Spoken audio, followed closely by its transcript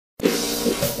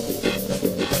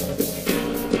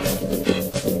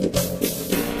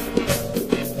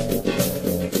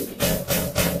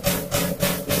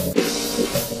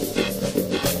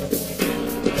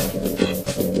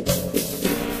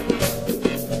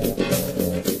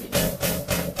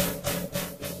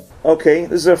Okay,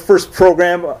 this is our first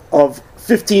program of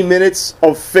 15 Minutes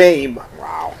of Fame.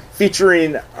 Wow.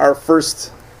 Featuring our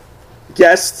first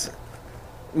guest,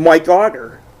 Mike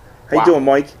Auger. How you doing,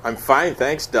 Mike? I'm fine,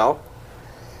 thanks, Del.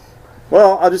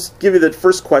 Well, I'll just give you the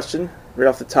first question right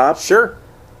off the top. Sure.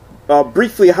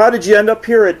 Briefly, how did you end up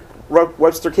here at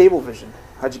Webster Cablevision?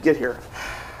 How'd you get here?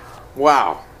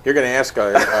 Wow. You're going to ask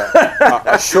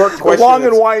a short question. A long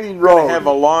and winding road. I have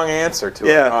a long answer to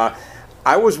it.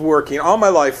 I was working, all my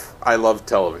life, I loved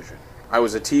television. I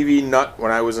was a TV nut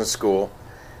when I was in school.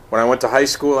 When I went to high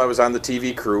school, I was on the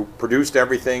TV crew, produced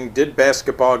everything, did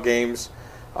basketball games,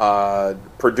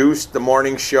 produced the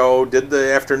morning show, did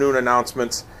the afternoon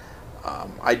announcements.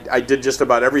 I did just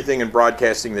about everything in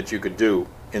broadcasting that you could do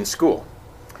in school.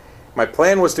 My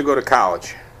plan was to go to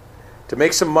college. To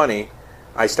make some money,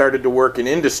 I started to work in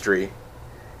industry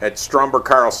at Stromberg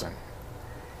Carlson.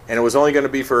 And it was only going to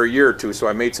be for a year or two, so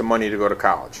I made some money to go to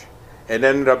college. It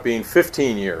ended up being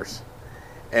 15 years.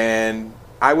 And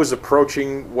I was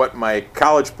approaching what my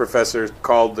college professor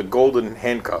called the golden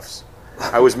handcuffs.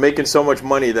 I was making so much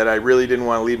money that I really didn't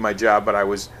want to leave my job, but I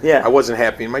wasn't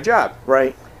happy in my job.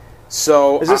 Right.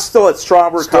 So is this still at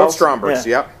Stromberg? Still at Stromberg's,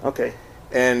 yeah. Yep. Okay.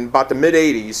 And about the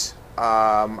mid-'80s,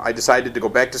 I decided to go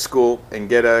back to school and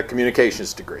get a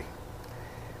communications degree.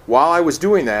 While I was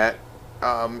doing that,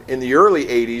 in the early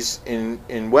 80s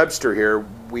in Webster here,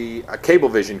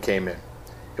 Cablevision came in.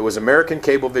 It was American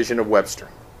Cablevision of Webster.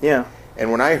 Yeah.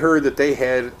 And when I heard that they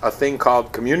had a thing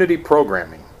called community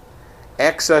programming,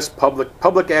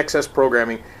 public access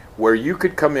programming, where you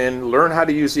could come in, learn how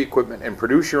to use the equipment, and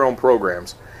produce your own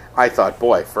programs, I thought,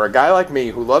 boy, for a guy like me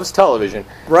who loves television,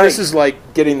 this is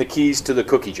like getting the keys to the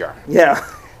cookie jar. Yeah.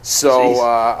 So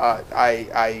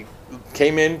I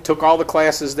came in, took all the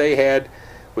classes they had,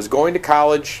 was going to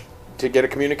college to get a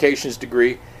communications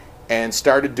degree, and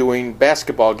started doing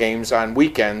basketball games on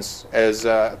weekends as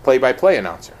a play-by-play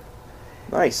announcer.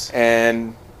 Nice.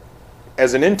 And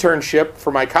as an internship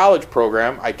for my college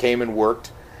program, I came and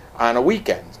worked on a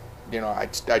weekend. You know,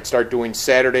 I'd start doing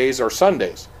Saturdays or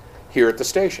Sundays here at the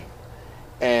station.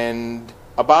 And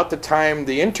about the time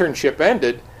the internship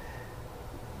ended,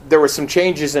 there were some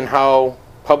changes in how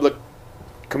public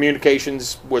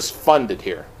communications was funded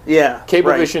here. Yeah.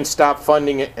 Cablevision stopped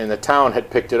funding it, and the town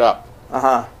had picked it up.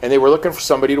 Uh-huh. And they were looking for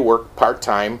somebody to work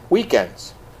part-time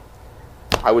weekends.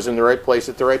 I was in the right place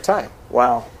at the right time.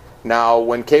 Wow. Now,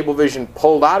 when Cablevision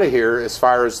pulled out of here as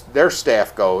far as their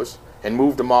staff goes and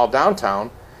moved them all downtown,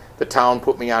 the town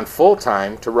put me on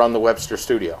full-time to run the Webster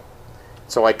studio.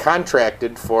 So I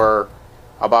contracted for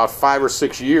about 5 or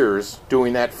 6 years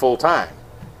doing that full-time.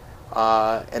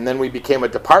 And then we became a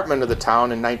department of the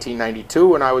town in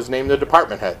 1992, and I was named the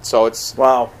department head. So it's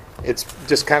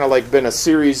just kind of like been a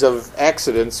series of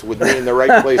accidents with me in the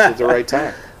right place at the right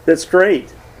time. That's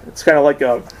great. It's kind of like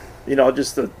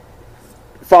just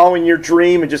following your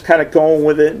dream and just kind of going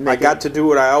with it. I got to do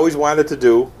what I always wanted to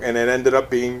do, and it ended up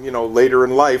being, later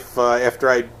in life, after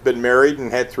I'd been married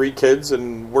and had 3 kids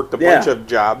and worked a bunch of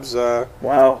jobs.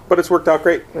 Wow. But it's worked out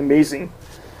great. Amazing.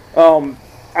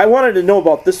 I wanted to know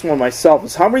about this one myself.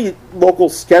 Is how many local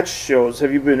sketch shows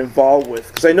have you been involved with?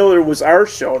 Because I know there was our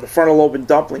show, the Frontal Lobe and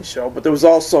Dumplings show, but there was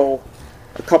also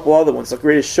a couple other ones. The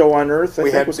Greatest Show on Earth,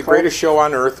 I think was The called. Greatest Show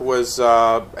on Earth was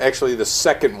actually the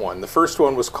second one. The first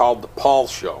one was called The Paul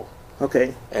Show.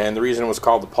 Okay. And the reason it was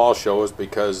called The Paul Show is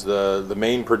because the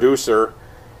main producer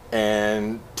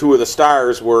and 2 of the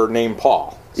stars were named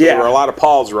Paul. So there were a lot of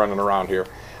Pauls running around here.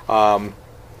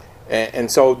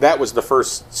 And so that was the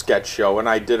first sketch show, and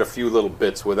I did a few little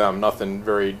bits with them, nothing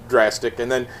very drastic. And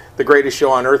then The Greatest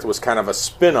Show on Earth was kind of a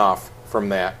spin-off from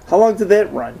that. How long did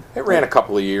that run? It ran a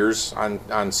couple of years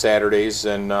on Saturdays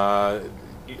and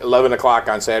 11 o'clock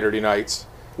on Saturday nights.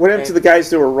 What happened to the guys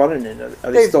that were running it?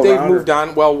 Are they still around? They've moved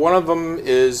on. Well, one of them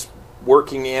is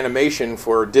working animation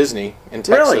for Disney in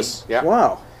Texas. Really? Yeah.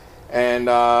 Wow. And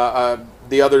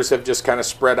the others have just kind of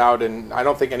spread out, and I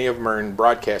don't think any of them are in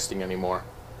broadcasting anymore.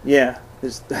 Yeah,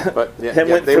 but they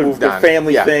moved on. The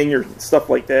family thing or stuff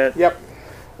like that. Yep.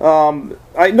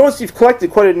 I noticed you've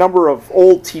collected quite a number of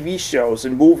old TV shows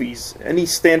and movies. Any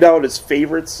stand out as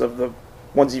favorites of the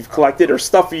ones you've collected, or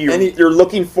stuff you're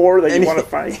looking for that you want to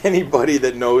find? Anybody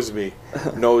that knows me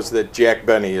knows that Jack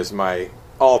Benny is my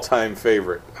all-time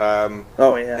favorite.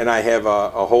 Oh yeah. And I have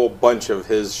a whole bunch of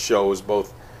his shows,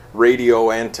 both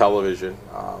radio and television.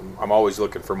 I'm always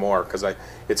looking for more because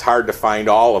it's hard to find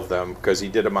all of them because he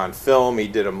did them on film, he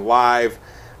did them live,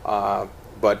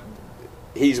 but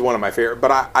he's one of my favorite.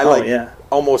 But I like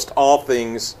almost all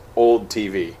things old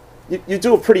TV. You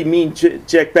do a pretty mean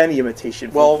Jack Benny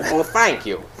imitation. Well, thank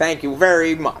you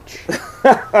very much.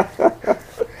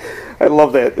 I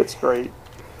love that. That's great.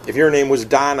 If your name was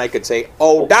Don, I could say,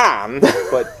 "Oh, Don,"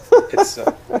 but it's.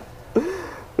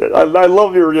 I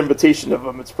love your invitation of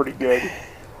them. It's pretty good.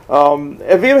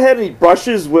 Have you ever had any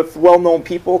brushes with well-known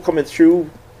people coming through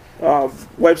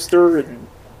Webster and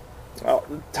the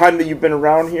time that you've been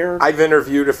around here? I've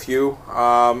interviewed a few.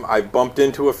 I've bumped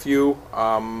into a few.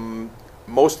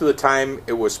 Most of the time,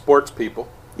 it was sports people.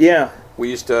 Yeah.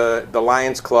 The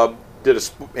Lions Club did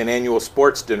an annual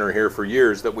sports dinner here for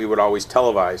years that we would always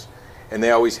televise, and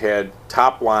they always had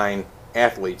top-line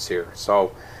athletes here.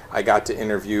 So I got to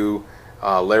interview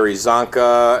Larry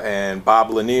Zonka and Bob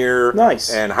Lanier,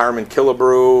 nice, and Harmon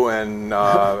Killebrew and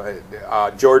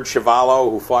George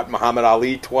Chuvalo, who fought Muhammad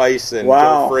Ali twice, and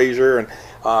wow, Joe Frazier, and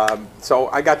so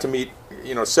I got to meet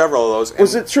several of those.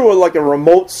 Was it through like a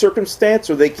remote circumstance,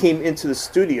 or they came into the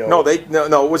studio? No,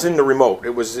 no, it was in the remote. It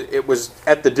was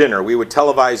at the dinner. We would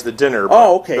televise the dinner.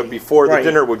 Okay. But before the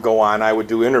dinner would go on, I would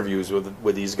do interviews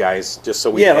with these guys just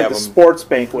so we have like them. a sports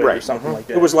banquet or something like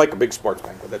that. It was like a big sports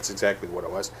banquet. That's exactly what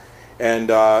it was. And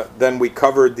then we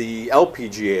covered the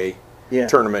LPGA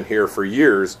tournament here for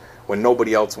years when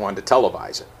nobody else wanted to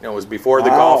televise it. It was before the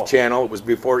Golf Channel. It was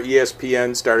before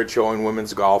ESPN started showing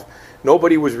women's golf.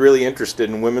 Nobody was really interested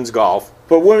in women's golf.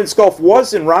 But women's golf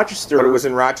was in Rochester. But it was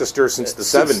in Rochester since the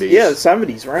 70s. Yeah, the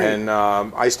 70s, right. And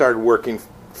I started working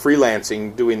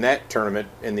freelancing doing that tournament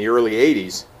in the early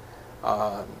 80s.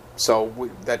 So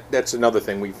that's another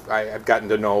thing. I've gotten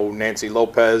to know Nancy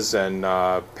Lopez and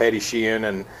Patty Sheehan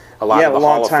and a lot of the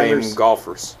Hall of Fame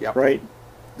golfers. Yep. Right.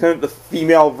 Kind of the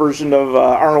female version of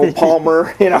Arnold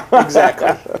Palmer,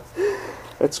 Exactly.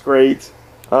 That's great.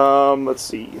 Let's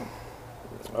see.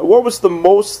 What was the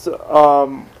most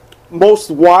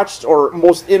watched or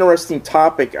most interesting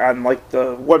topic on like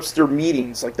the Webster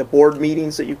meetings, like the board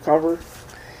meetings that you cover?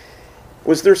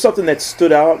 Was there something that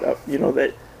stood out,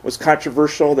 that was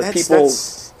controversial that people?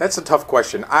 That's a tough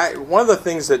question. One of the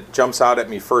things that jumps out at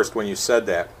me first when you said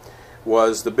that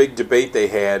was the big debate they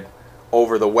had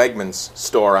over the Wegmans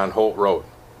store on Holt Road.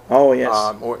 Oh yes.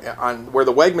 Where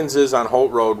the Wegmans is on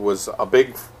Holt Road was a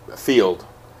big field,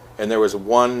 and there was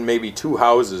one, maybe two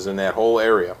houses in that whole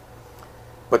area.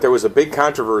 But there was a big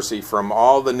controversy from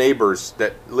all the neighbors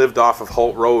that lived off of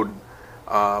Holt Road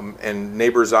and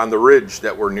neighbors on the ridge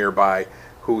that were nearby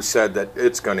who said that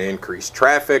it's going to increase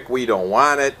traffic, we don't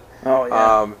want it. Oh,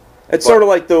 yeah. It's sort of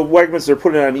like the Wegmans they're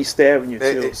putting on East Avenue,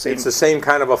 too. It's the same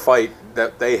kind of a fight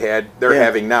that they're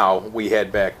having now, we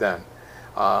had back then.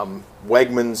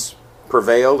 Wegmans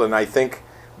prevailed, and I think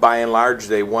by and large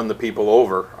they won the people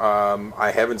over.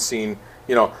 I haven't seen,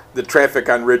 the traffic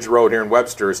on Ridge Road here in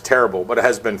Webster is terrible, but it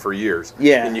has been for years.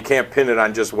 Yeah. And you can't pin it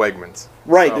on just Wegmans.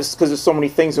 Right, just because there's so many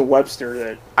things in Webster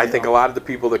that... I think a lot of the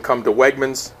people that come to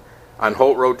Wegmans on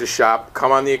Holt Road to shop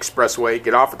come on the expressway,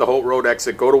 get off at the Holt Road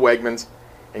exit, go to Wegmans,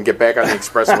 and get back on the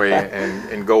expressway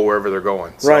and go wherever they're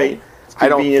going. So right. I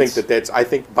don't think that's... I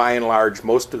think by and large,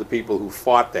 most of the people who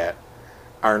fought that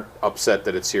aren't upset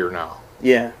that it's here now.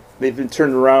 Yeah, they've been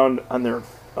turned around on their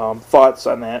thoughts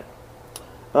on that.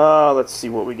 Let's see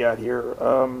what we got here.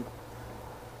 How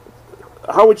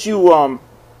would you... well,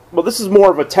 this is more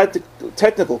of a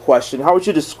technical question. How would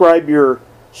you describe your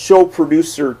show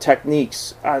producer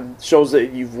techniques on shows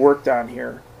that you've worked on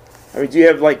here? I mean, do you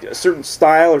have like a certain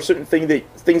style or certain things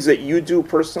that you do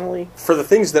personally? For the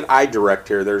things that I direct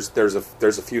here, there's a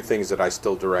few things that I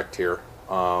still direct here.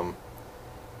 I'm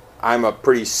a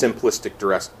pretty simplistic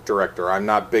director. I'm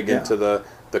not big into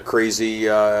the crazy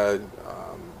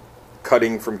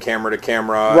cutting from camera to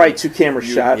camera. Right, two-camera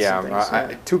shots.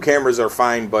 Yeah, two cameras are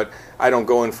fine, but I don't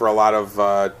go in for a lot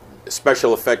of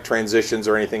special effect transitions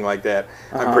or anything like that.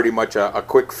 I'm pretty much a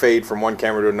quick fade from one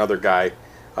camera to another guy.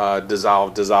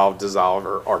 Dissolve,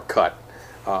 or cut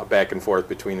back and forth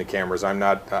between the cameras.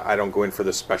 I don't go in for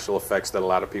the special effects that a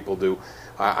lot of people do.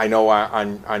 I know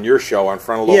on your show on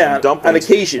Frontal Lobe and Dumplings, on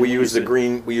occasion we use the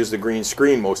green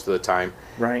screen most of the time.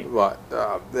 Right. But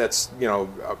that's a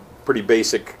pretty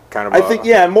basic kind of. I think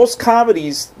most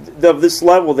comedies of this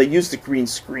level they use the green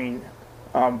screen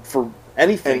for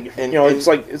anything. It's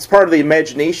like it's part of the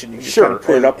imagination. You just kind of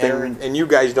put it up there, and you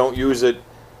guys don't use it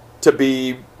to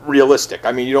be realistic.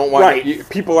 I mean, you don't want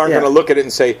people aren't going to look at it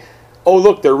and say, "Oh,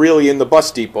 look, they're really in the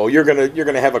bus depot." You're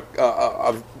gonna have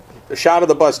a shot of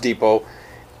the bus depot,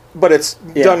 but it's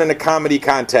done in a comedy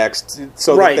context,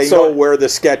 so that they know where the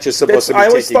sketch is supposed to be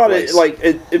taking place. I always thought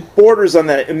it borders on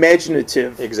that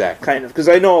imaginative kind of, because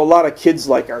I know a lot of kids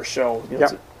like our show.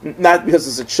 Not because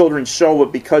it's a children's show,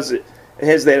 but because it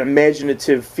has that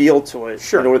imaginative feel to it.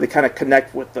 Sure. Where they kind of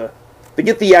connect with the they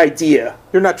get the idea.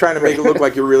 You're not trying to make it look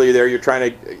like you're really there. You're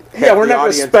trying to we're not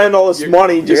going to spend all this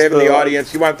money just having the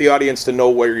audience. You want the audience to know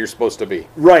where you're supposed to be.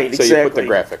 Right, so exactly. So you put the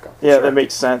graphic up. Yeah, that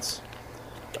makes sense.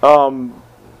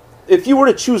 If you were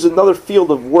to choose another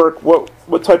field of work,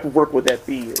 what type of work would that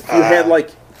be? If you had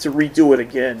to redo it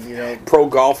again, you know, pro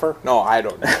golfer? No, I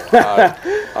don't know.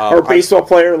 Or baseball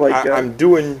player? I'm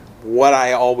doing what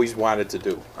I always wanted to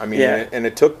do. I mean, and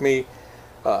it took me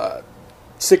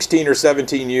 16 or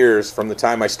 17 years from the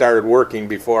time I started working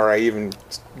before I even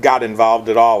got involved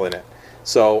at all in it.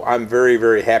 So I'm very,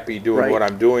 very happy doing what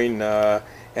I'm doing,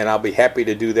 and I'll be happy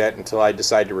to do that until I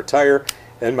decide to retire.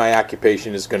 And my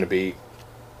occupation is going to be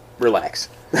relax.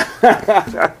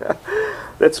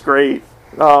 That's great.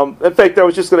 In fact, I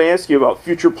was just going to ask you about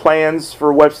future plans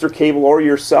for Webster Cable or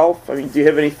yourself. I mean, do you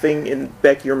have anything in the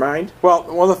back of your mind? Well,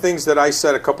 one of the things that I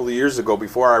said a couple of years ago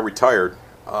before I retired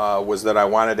was that I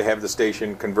wanted to have the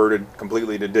station converted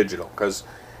completely to digital. Because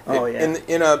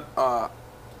in a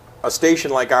station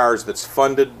like ours that's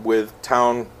funded with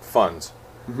town funds,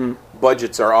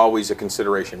 budgets are always a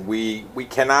consideration. We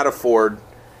cannot afford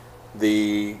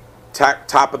the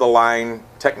top-of-the-line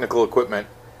technical equipment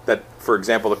that, for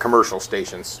example, the commercial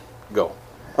stations go.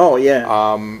 Oh, yeah.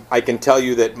 I can tell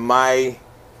you that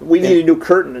we need a new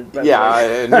curtain.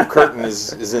 A new curtain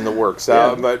is in the works.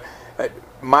 But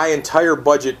my entire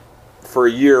budget for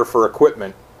a year for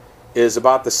equipment is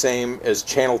about the same as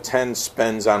Channel 10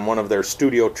 spends on one of their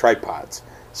studio tripods.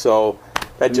 So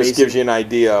that just gives you an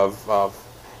idea of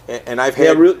and I've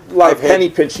had a lot of penny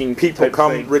pinching people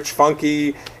come, thing. Rich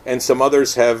Funky and some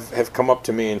others have come up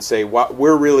to me and say,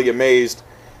 we're really amazed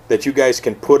that you guys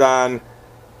can put on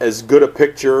as good a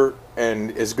picture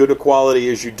and as good a quality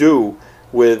as you do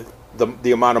with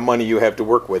the amount of money you have to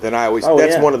work with. And I always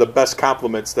that's one of the best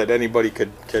compliments that anybody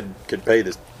could pay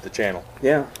the channel.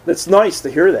 Yeah, that's nice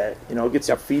to hear that. You know, get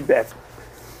some feedback.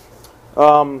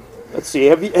 Let's see.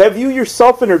 Have you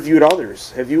yourself interviewed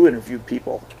others? Have you interviewed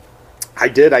people? I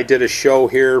did. I did a show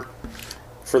here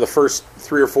for the first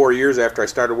 3 or 4 years after I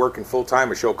started working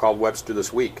full-time, a show called Webster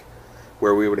This Week,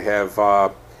 where we would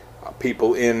have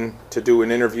people in to do an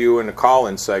interview and a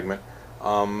call-in segment.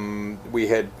 We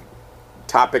had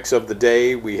topics of the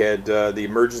day. We had the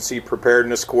emergency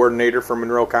preparedness coordinator from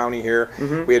Monroe County here.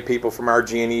 We had people from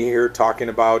RG&E here talking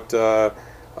about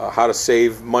how to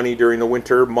save money during the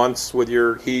winter months with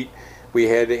your heat. We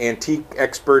had antique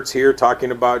experts here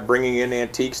talking about bringing in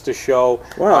antiques to show.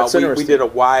 Wow, that's interesting. We did a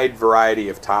wide variety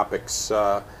of topics,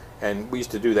 and we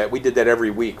used to do that. We did that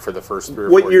every week for the first 3 or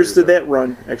 4 years. What years did that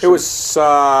run, actually? It was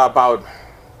about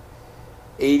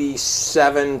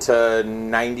 87 to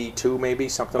 92, maybe,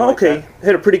 something like that. Okay,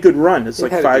 had a pretty good run. It's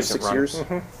like 5, 6 years.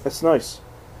 That's nice.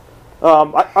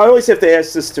 I always have to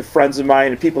ask this to friends of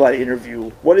mine and people I interview.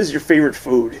 What is your favorite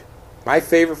food? My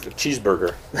favorite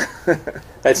cheeseburger.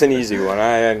 That's an easy one.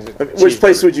 Which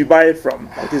place would you buy it from?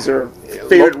 Like, is there a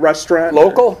favorite restaurant?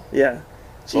 Local? Yeah,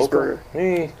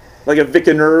 cheeseburger. Like a Vic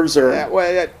and Nerves or?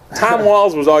 Yeah, Tom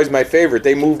Wall's was always my favorite.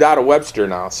 They moved out of Webster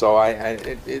now, so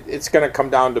it's going to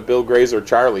come down to Bill Gray's or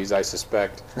Charlie's, I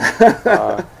suspect.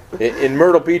 In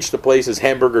Myrtle Beach, the place is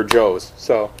Hamburger Joe's.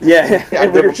 So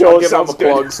Hamburger Joe's. I'll give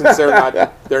them a plug since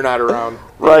they're not around.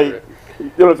 Right.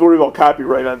 You don't have to worry about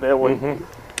copyright on that one.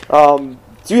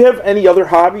 Do you have any other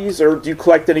hobbies, or do you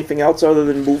collect anything else other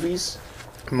than movies?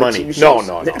 Money. No.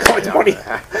 Collect money.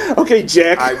 Okay,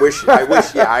 Jack. I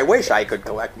wish I could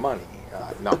collect money.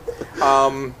 No.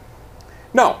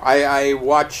 I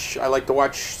like to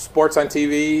watch sports on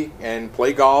TV and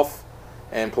play golf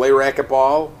and play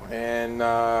racquetball and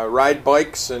ride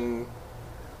bikes and.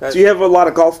 Do you have a lot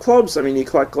of golf clubs? I mean, you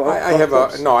collect golf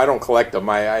clubs? No, I don't collect them.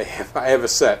 I have a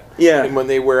set. Yeah. And when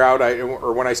they wear out,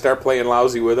 or when I start playing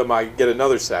lousy with them, I get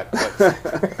another set.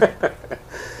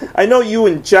 I know you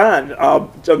and John,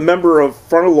 a member of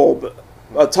Frontal Lobe,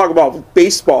 talk about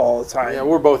baseball all the time. Yeah,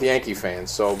 we're both Yankee fans,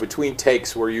 so between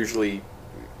takes, we're usually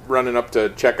running up to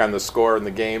check on the score in the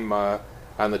game on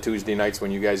the Tuesday nights when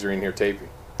you guys are in here taping.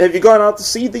 Have you gone out to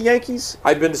see the Yankees?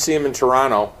 I've been to see them in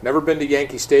Toronto. Never been to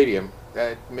Yankee Stadium.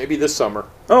 Maybe this summer.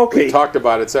 Okay. We've talked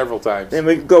about it several times. And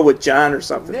we could go with John or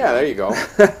something. Yeah, there you go.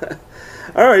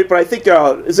 All right, but I think,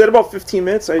 is that about 15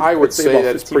 minutes? I would say about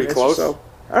that's pretty close. So.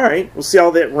 All right, we'll see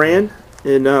how that ran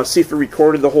and see if we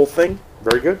recorded the whole thing.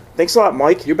 Very good. Thanks a lot,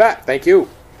 Mike. You bet. Thank you.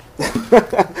 You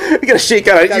got to shake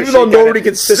on it, even though nobody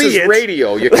can see it. This is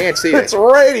radio. You can't see it. It's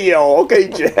radio. Okay,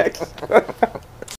 Jack.